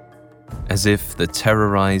 As if the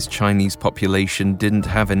terrorized Chinese population didn't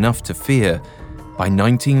have enough to fear, by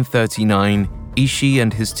 1939, Ishii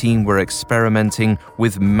and his team were experimenting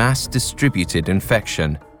with mass-distributed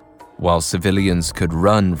infection. While civilians could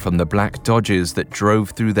run from the black Dodges that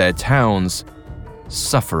drove through their towns,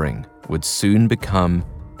 suffering would soon become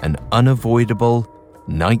an unavoidable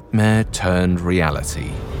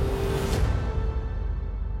nightmare-turned-reality.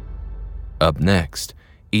 Up next,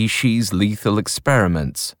 Ishii's lethal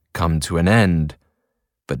experiments come to an end,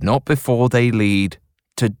 but not before they lead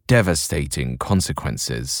to devastating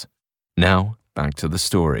consequences. Now, back to the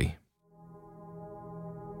story.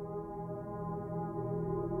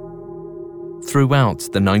 Throughout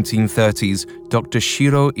the 1930s, Dr.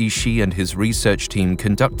 Shiro Ishii and his research team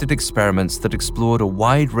conducted experiments that explored a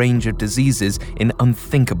wide range of diseases in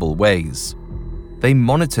unthinkable ways. They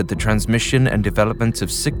monitored the transmission and development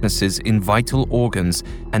of sicknesses in vital organs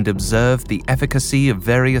and observed the efficacy of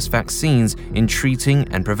various vaccines in treating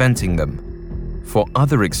and preventing them. For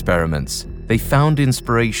other experiments, they found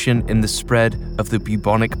inspiration in the spread of the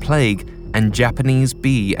bubonic plague and Japanese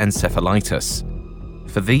bee encephalitis.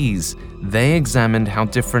 For these, they examined how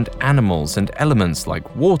different animals and elements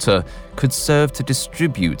like water could serve to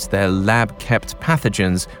distribute their lab-kept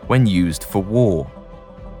pathogens when used for war.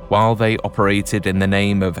 While they operated in the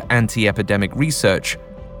name of anti-epidemic research,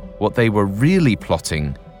 what they were really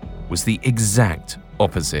plotting was the exact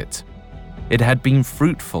opposite. It had been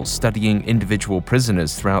fruitful studying individual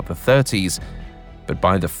prisoners throughout the 30s, but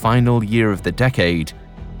by the final year of the decade,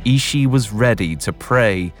 Ishii was ready to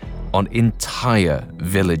prey on entire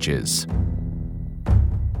villages.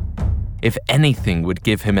 If anything would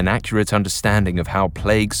give him an accurate understanding of how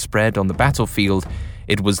plague spread on the battlefield,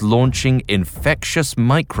 it was launching infectious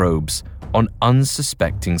microbes on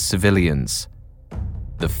unsuspecting civilians.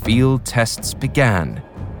 The field tests began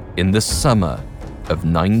in the summer of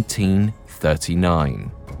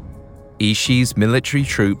 1939. Ishii's military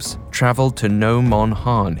troops traveled to Nomon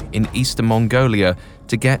Han in eastern Mongolia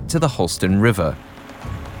to get to the Holston River.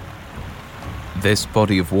 This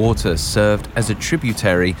body of water served as a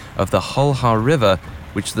tributary of the Hulha River,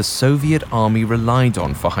 which the Soviet army relied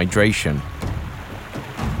on for hydration.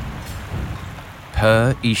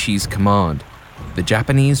 Per Ishii's command, The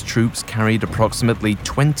Japanese troops carried approximately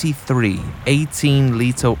 23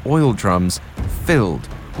 18-liter oil drums filled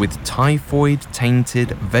with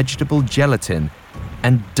typhoid-tainted vegetable gelatin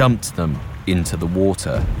and dumped them into the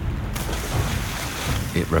water.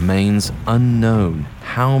 It remains unknown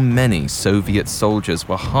how many Soviet soldiers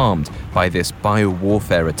were harmed by this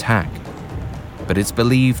biowarfare attack, but it's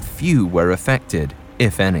believed few were affected,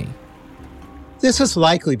 if any. This is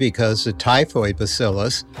likely because the typhoid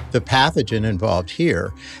bacillus, the pathogen involved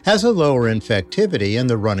here, has a lower infectivity in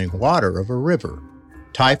the running water of a river.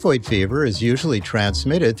 Typhoid fever is usually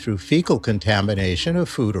transmitted through fecal contamination of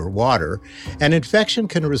food or water, and infection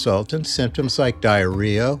can result in symptoms like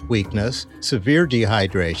diarrhea, weakness, severe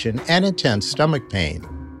dehydration, and intense stomach pain.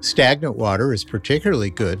 Stagnant water is particularly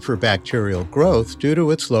good for bacterial growth due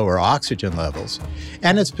to its lower oxygen levels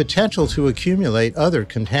and its potential to accumulate other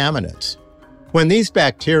contaminants. When these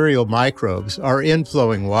bacterial microbes are in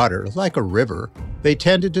flowing water, like a river, they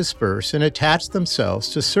tend to disperse and attach themselves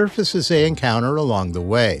to surfaces they encounter along the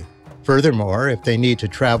way. Furthermore, if they need to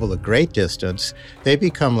travel a great distance, they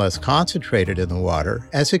become less concentrated in the water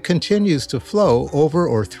as it continues to flow over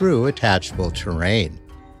or through attachable terrain.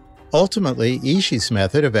 Ultimately, Ishii's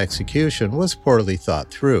method of execution was poorly thought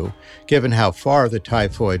through, given how far the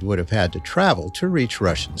typhoid would have had to travel to reach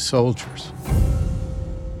Russian soldiers.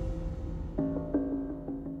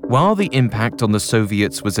 While the impact on the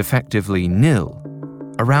Soviets was effectively nil,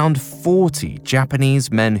 around 40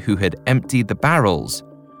 Japanese men who had emptied the barrels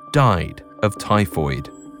died of typhoid.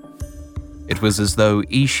 It was as though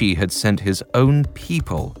Ishii had sent his own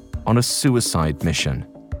people on a suicide mission.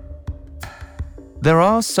 There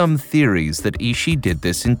are some theories that Ishii did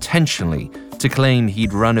this intentionally to claim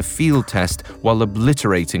he'd run a field test while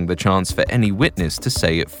obliterating the chance for any witness to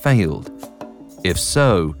say it failed. If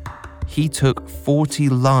so, he took 40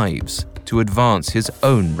 lives to advance his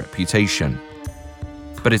own reputation.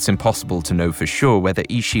 But it's impossible to know for sure whether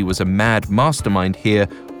Ishii was a mad mastermind here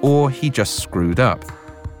or he just screwed up.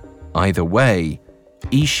 Either way,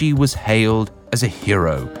 Ishii was hailed as a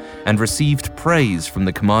hero and received praise from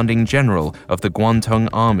the commanding general of the Guangdong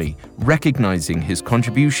Army, recognizing his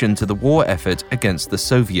contribution to the war effort against the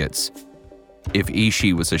Soviets. If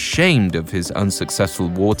Ishii was ashamed of his unsuccessful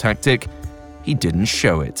war tactic, he didn't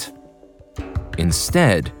show it.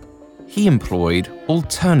 Instead, he employed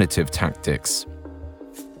alternative tactics.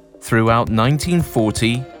 Throughout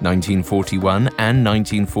 1940, 1941, and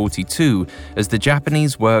 1942, as the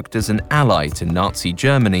Japanese worked as an ally to Nazi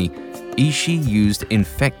Germany, Ishii used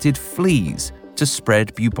infected fleas to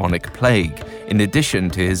spread bubonic plague, in addition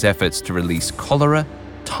to his efforts to release cholera,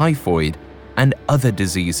 typhoid, and other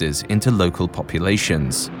diseases into local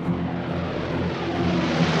populations.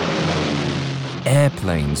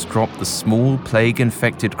 Airplanes dropped the small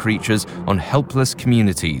plague-infected creatures on helpless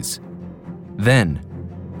communities. Then,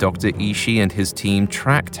 Dr. Ishii and his team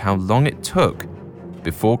tracked how long it took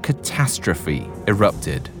before catastrophe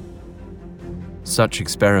erupted. Such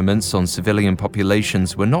experiments on civilian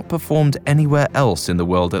populations were not performed anywhere else in the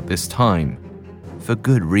world at this time, for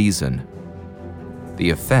good reason. The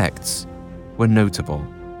effects were notable.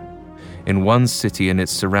 In one city and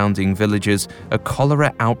its surrounding villages, a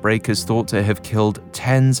cholera outbreak is thought to have killed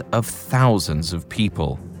tens of thousands of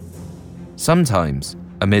people. Sometimes,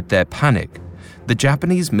 amid their panic, the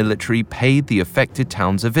Japanese military paid the affected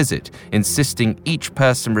towns a visit, insisting each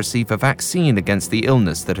person receive a vaccine against the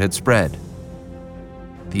illness that had spread.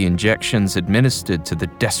 The injections administered to the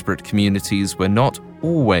desperate communities were not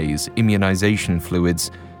always immunization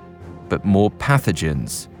fluids, but more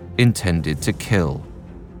pathogens intended to kill.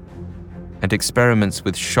 And experiments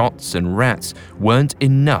with shots and rats weren't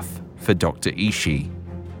enough for Dr. Ishii.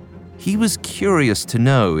 He was curious to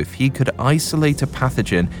know if he could isolate a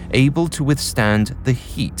pathogen able to withstand the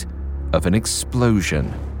heat of an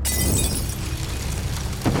explosion.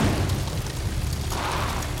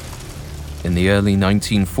 In the early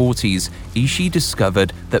 1940s, Ishii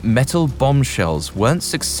discovered that metal bombshells weren't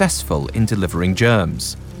successful in delivering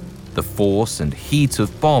germs. The force and heat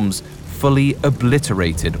of bombs fully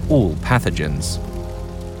obliterated all pathogens.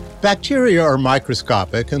 Bacteria are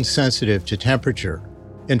microscopic and sensitive to temperature.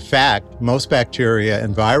 In fact, most bacteria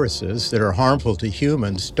and viruses that are harmful to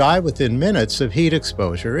humans die within minutes of heat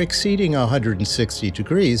exposure exceeding 160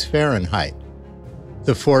 degrees Fahrenheit.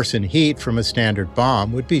 The force and heat from a standard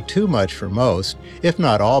bomb would be too much for most, if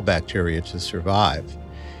not all bacteria to survive.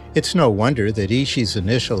 It's no wonder that Ishii's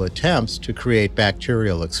initial attempts to create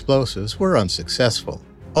bacterial explosives were unsuccessful.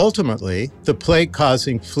 Ultimately, the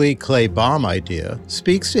plague-causing flea clay bomb idea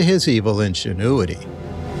speaks to his evil ingenuity.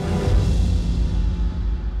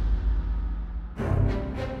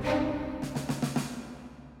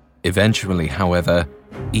 Eventually, however,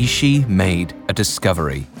 Ishii made a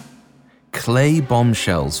discovery. Clay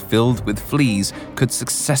bombshells filled with fleas could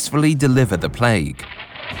successfully deliver the plague.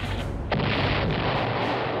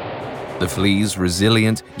 The fleas'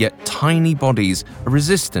 resilient yet tiny bodies are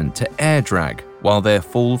resistant to air drag, while their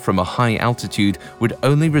fall from a high altitude would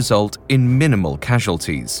only result in minimal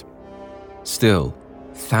casualties. Still,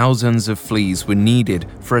 thousands of fleas were needed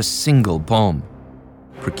for a single bomb.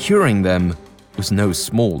 Procuring them was no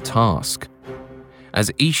small task. As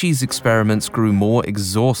Ishii's experiments grew more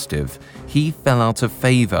exhaustive, he fell out of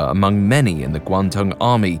favor among many in the Guangdong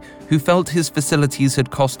army who felt his facilities had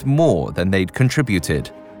cost more than they'd contributed.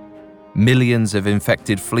 Millions of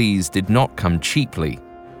infected fleas did not come cheaply.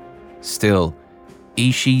 Still,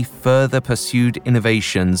 Ishii further pursued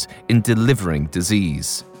innovations in delivering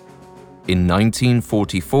disease. In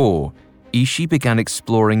 1944, Ishii began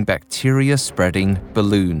exploring bacteria-spreading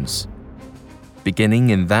balloons. Beginning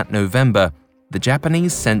in that November, the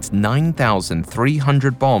Japanese sent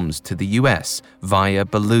 9,300 bombs to the US via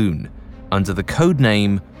balloon under the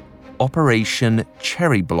codename Operation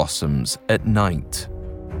Cherry Blossoms at Night.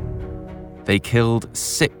 They killed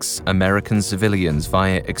 6 American civilians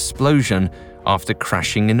via explosion after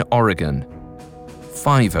crashing in Oregon.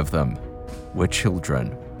 5 of them were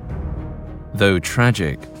children. Though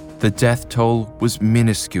tragic, the death toll was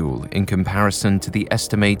minuscule in comparison to the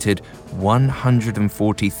estimated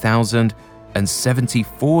 140,000 and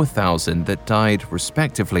 74,000 that died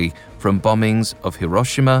respectively from bombings of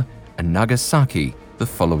Hiroshima and Nagasaki the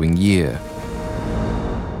following year.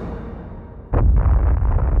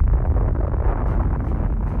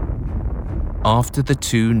 After the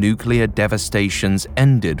 2 nuclear devastations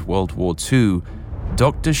ended World War II,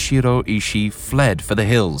 Dr. Shiro Ishii fled for the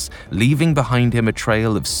hills, leaving behind him a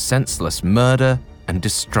trail of senseless murder and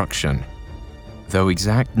destruction. Though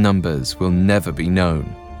exact numbers will never be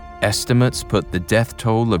known, estimates put the death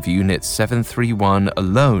toll of Unit 731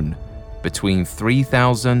 alone between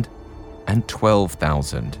 3,000 and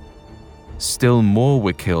 12,000. Still more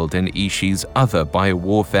were killed in Ishii's other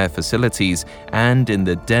biowarfare facilities and in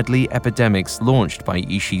the deadly epidemics launched by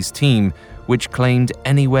Ishii's team, which claimed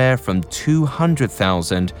anywhere from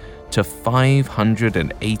 200,000 to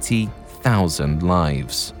 580,000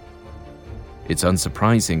 lives. It's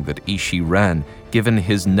unsurprising that Ishii ran, given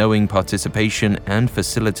his knowing participation and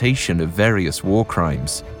facilitation of various war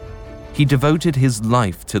crimes. He devoted his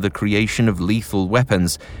life to the creation of lethal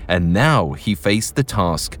weapons, and now he faced the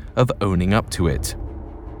task of owning up to it.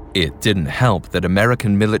 It didn't help that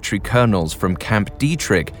American military colonels from Camp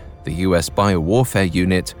Detrick, the US biowarfare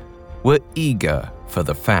unit, were eager for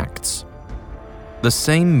the facts. The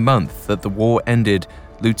same month that the war ended,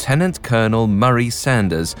 Lieutenant Colonel Murray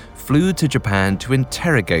Sanders flew to Japan to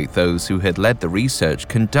interrogate those who had led the research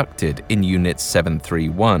conducted in Unit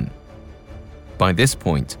 731. By this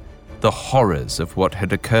point, the horrors of what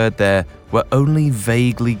had occurred there were only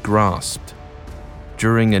vaguely grasped.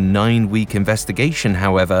 During a 9-week investigation,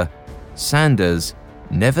 however, Sanders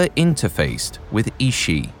never interfaced with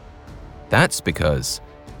Ishii. That's because,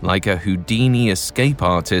 like a Houdini escape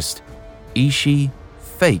artist, Ishii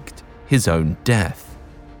faked his own death.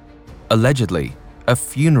 Allegedly, a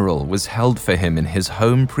funeral was held for him in his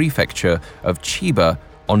home prefecture of Chiba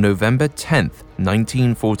on November 10,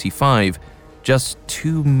 1945, just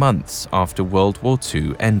 2 months after World War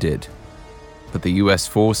II ended. But the US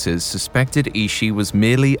forces suspected Ishii was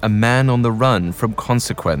merely a man on the run from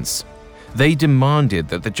consequence. They demanded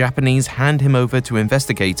that the Japanese hand him over to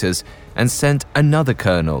investigators and sent another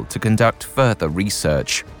colonel to conduct further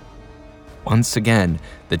research. Once again,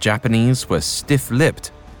 the Japanese were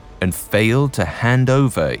stiff-lipped and failed to hand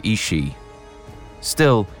over Ishii.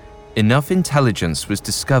 Still, enough intelligence was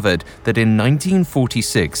discovered that in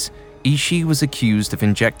 1946, Ishii was accused of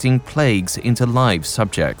injecting plagues into live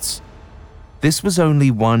subjects. This was only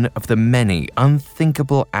one of the many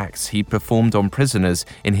unthinkable acts he performed on prisoners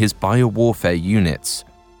in his biowarfare units.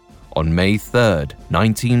 On May 3,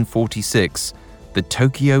 1946, the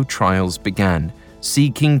Tokyo trials began,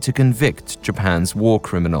 seeking to convict Japan's war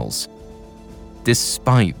criminals.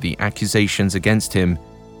 Despite the accusations against him,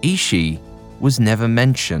 Ishii was never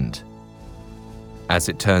mentioned. As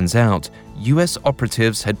it turns out, US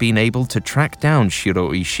operatives had been able to track down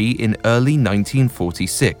Shiro Ishii in early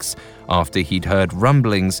 1946 after he'd heard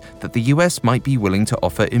rumblings that the US might be willing to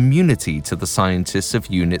offer immunity to the scientists of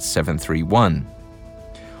Unit 731.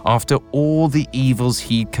 After all the evils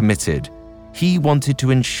he'd committed, he wanted to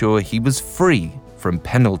ensure he was free from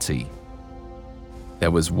penalty.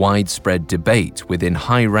 There was widespread debate within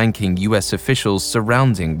high-ranking US officials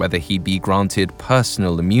surrounding whether he'd be granted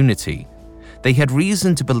personal immunity. they had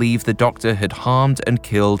reason to believe the doctor had harmed and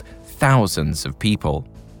killed thousands of people.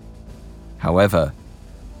 However,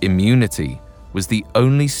 immunity was the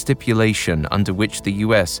only stipulation under which the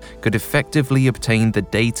US could effectively obtain the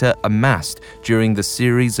data amassed during the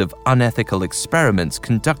series of unethical experiments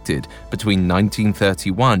conducted between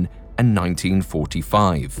 1931 and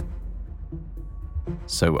 1945.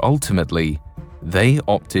 So ultimately, they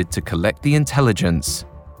opted to collect the intelligence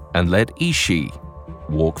and let Ishii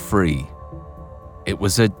walk free. It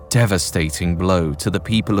was a devastating blow to the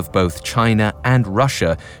people of both China and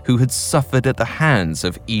Russia who had suffered at the hands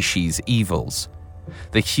of Ishii's evils.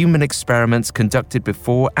 The human experiments conducted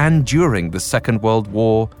before and during the Second World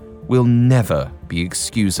War will never be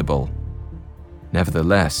excusable.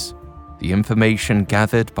 Nevertheless, the information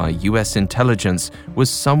gathered by US intelligence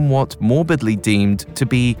was somewhat morbidly deemed to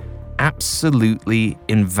be absolutely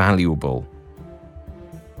invaluable.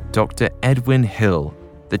 Dr. Edwin Hill,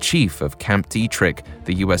 the chief of Camp Detrick,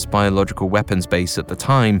 the US biological weapons base at the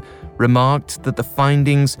time, remarked that the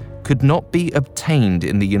findings could not be obtained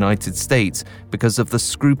in the United States because of the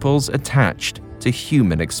scruples attached to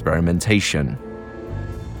human experimentation.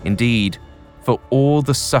 Indeed, for all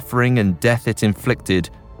the suffering and death it inflicted,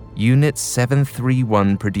 Unit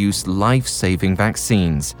 731 produced life-saving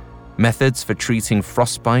vaccines, methods for treating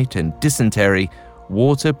frostbite and dysentery,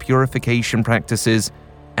 water purification practices,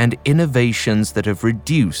 and innovations that have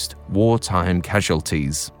reduced wartime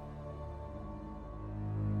casualties.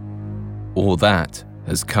 All that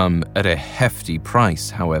has come at a hefty price,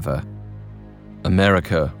 however.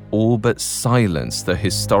 America all but silenced the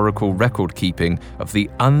historical record-keeping of the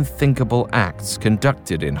unthinkable acts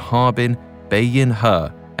conducted in Harbin,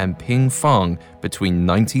 Baiyinhe, and Pingfang between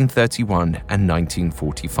 1931 and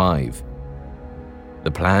 1945. The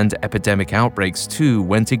planned epidemic outbreaks, too,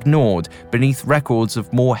 went ignored beneath records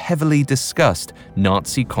of more heavily discussed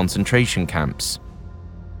Nazi concentration camps.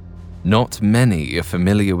 Not many are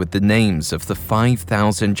familiar with the names of the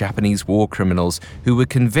 5,000 Japanese war criminals who were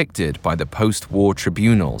convicted by the post-war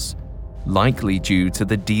tribunals. Likely due to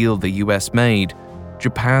the deal the US made,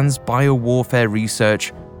 Japan's biowarfare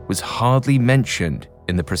research was hardly mentioned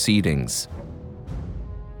in the proceedings.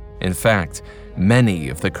 In fact, many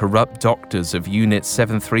of the corrupt doctors of Unit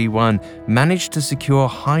 731 managed to secure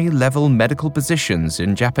high-level medical positions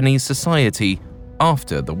in Japanese society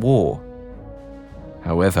after the war.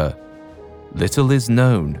 However, little is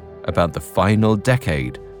known about the final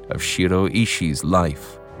decade of Shiro Ishii's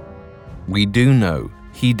life. We do know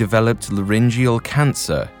he developed laryngeal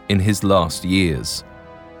cancer in his last years.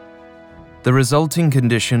 The resulting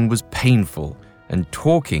condition was painful, and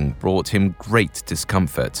talking brought him great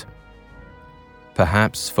discomfort.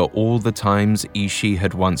 Perhaps for all the times Ishii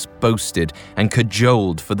had once boasted and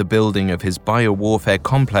cajoled for the building of his biowarfare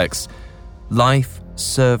complex, life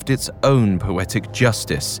served its own poetic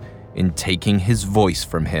justice in taking his voice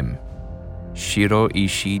from him. Shiro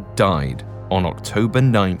Ishii died on October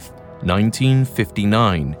 9th,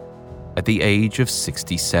 1959, at the age of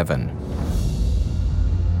 67.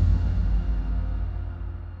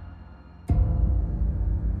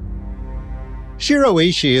 Shiro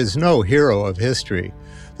Ishii is no hero of history,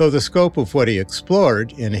 though the scope of what he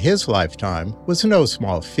explored in his lifetime was no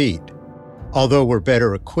small feat. Although we're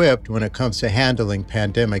better equipped when it comes to handling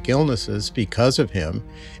pandemic illnesses because of him,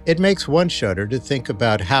 it makes one shudder to think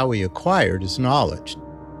about how he acquired his knowledge.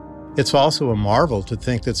 It's also a marvel to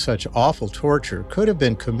think that such awful torture could have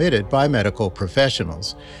been committed by medical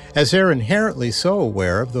professionals, as they're inherently so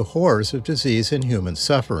aware of the horrors of disease and human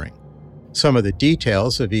suffering. Some of the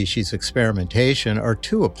details of Ishii's experimentation are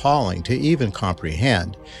too appalling to even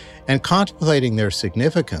comprehend, and contemplating their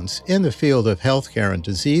significance in the field of healthcare and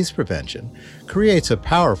disease prevention creates a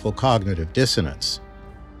powerful cognitive dissonance.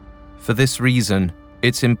 For this reason,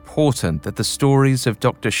 it's important that the stories of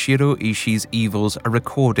Dr. Shiro Ishii's evils are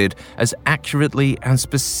recorded as accurately and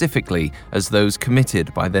specifically as those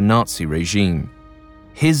committed by the Nazi regime.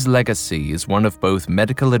 His legacy is one of both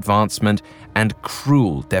medical advancement and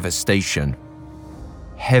cruel devastation.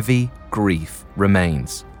 Heavy grief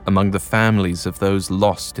remains among the families of those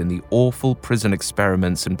lost in the awful prison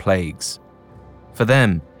experiments and plagues. For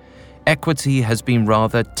them, equity has been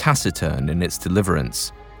rather taciturn in its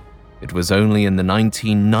deliverance. It was only in the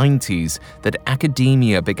 1990s that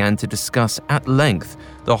academia began to discuss at length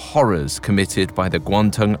the horrors committed by the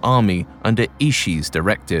Guangdong Army under Ishii's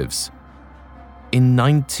directives. In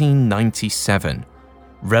 1997,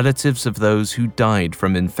 relatives of those who died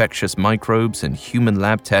from infectious microbes and human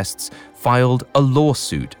lab tests filed a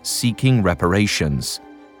lawsuit seeking reparations.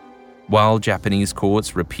 While Japanese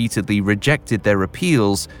courts repeatedly rejected their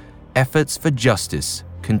appeals, efforts for justice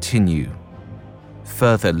continue.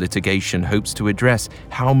 Further litigation hopes to address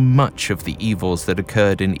how much of the evils that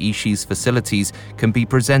occurred in Ishii's facilities can be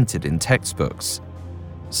presented in textbooks.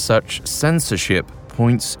 Such censorship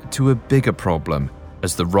points to a bigger problem,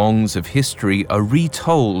 as the wrongs of history are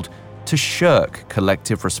retold to shirk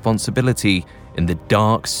collective responsibility in the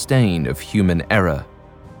dark stain of human error.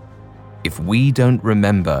 If we don't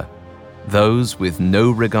remember, those with no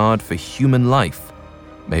regard for human life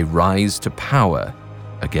may rise to power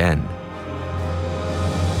again.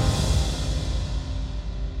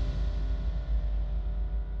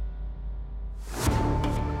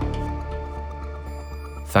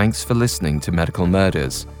 Thanks for listening to Medical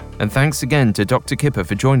Murders, and thanks again to Dr. Kipper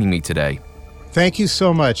for joining me today. Thank you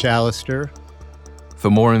so much, Alistair. For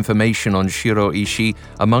more information on Shiro Ishii,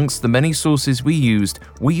 amongst the many sources we used,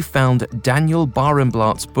 we found Daniel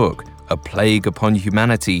Barenblatt's book, A Plague Upon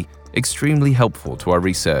Humanity, extremely helpful to our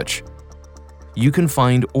research. You can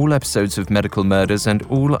find all episodes of Medical Murders and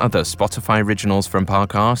all other Spotify originals from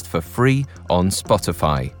Parcast for free on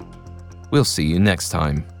Spotify. We'll see you next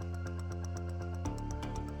time.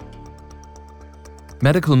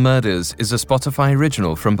 Medical Murders is a Spotify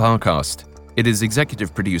original from Parcast. It is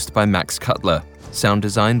executive produced by Max Cutler, sound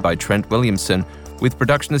design by Trent Williamson, with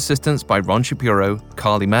production assistance by Ron Shapiro,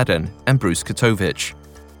 Carly Madden, and Bruce Katovich.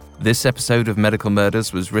 This episode of Medical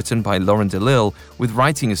Murders was written by Lauren DeLille, with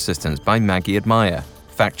writing assistance by Maggie Admire,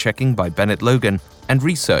 fact-checking by Bennett Logan, and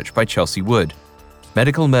research by Chelsea Wood.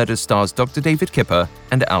 Medical Murders stars Dr. David Kipper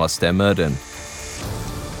and Alastair Murden.